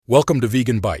Welcome to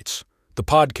Vegan Bites, the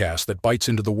podcast that bites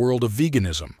into the world of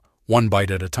veganism, one bite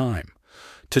at a time.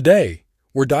 Today,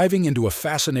 we're diving into a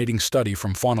fascinating study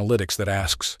from Faunalytics that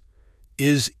asks,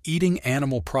 is eating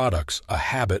animal products a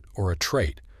habit or a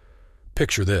trait?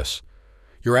 Picture this.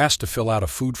 You're asked to fill out a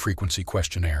food frequency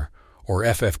questionnaire, or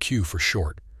FFQ for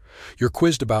short. You're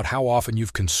quizzed about how often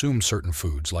you've consumed certain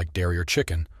foods, like dairy or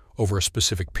chicken, over a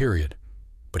specific period.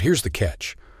 But here's the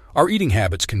catch. Our eating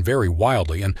habits can vary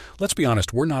wildly, and let's be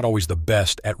honest, we're not always the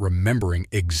best at remembering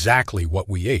exactly what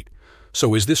we ate.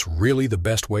 So is this really the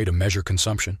best way to measure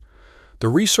consumption? The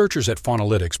researchers at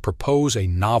Faunalytics propose a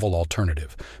novel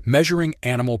alternative, measuring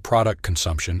animal product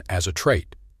consumption as a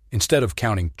trait. Instead of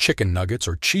counting chicken nuggets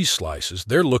or cheese slices,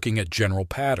 they're looking at general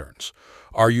patterns.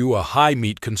 Are you a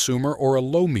high-meat consumer or a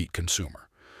low-meat consumer?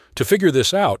 To figure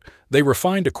this out, they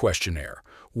refined a questionnaire,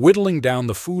 whittling down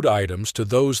the food items to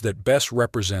those that best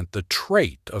represent the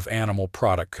trait of animal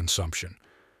product consumption.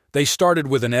 They started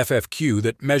with an FFQ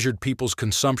that measured people's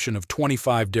consumption of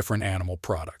 25 different animal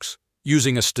products.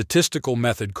 Using a statistical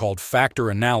method called factor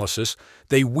analysis,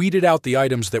 they weeded out the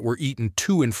items that were eaten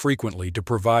too infrequently to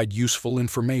provide useful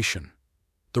information.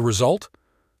 The result?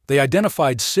 They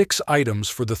identified 6 items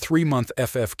for the 3-month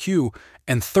FFQ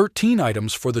and 13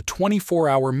 items for the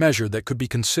 24-hour measure that could be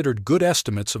considered good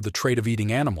estimates of the trait of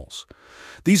eating animals.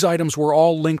 These items were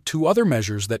all linked to other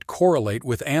measures that correlate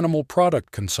with animal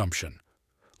product consumption,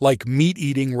 like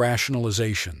meat-eating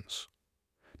rationalizations.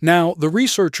 Now, the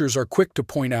researchers are quick to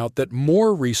point out that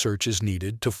more research is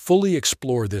needed to fully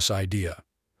explore this idea.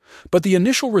 But the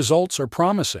initial results are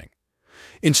promising.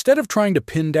 Instead of trying to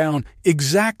pin down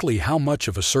exactly how much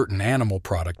of a certain animal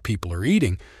product people are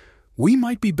eating, we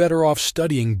might be better off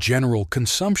studying general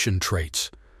consumption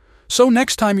traits. So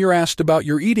next time you're asked about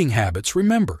your eating habits,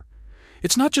 remember,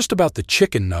 it's not just about the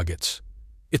chicken nuggets.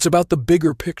 It's about the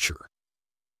bigger picture.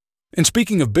 And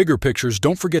speaking of bigger pictures,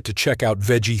 don't forget to check out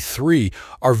Veggie 3,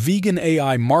 our vegan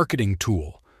AI marketing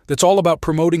tool that's all about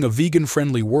promoting a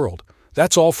vegan-friendly world.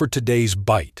 That's all for today's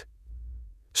bite.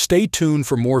 Stay tuned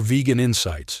for more vegan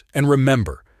insights, and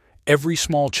remember, every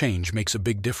small change makes a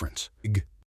big difference.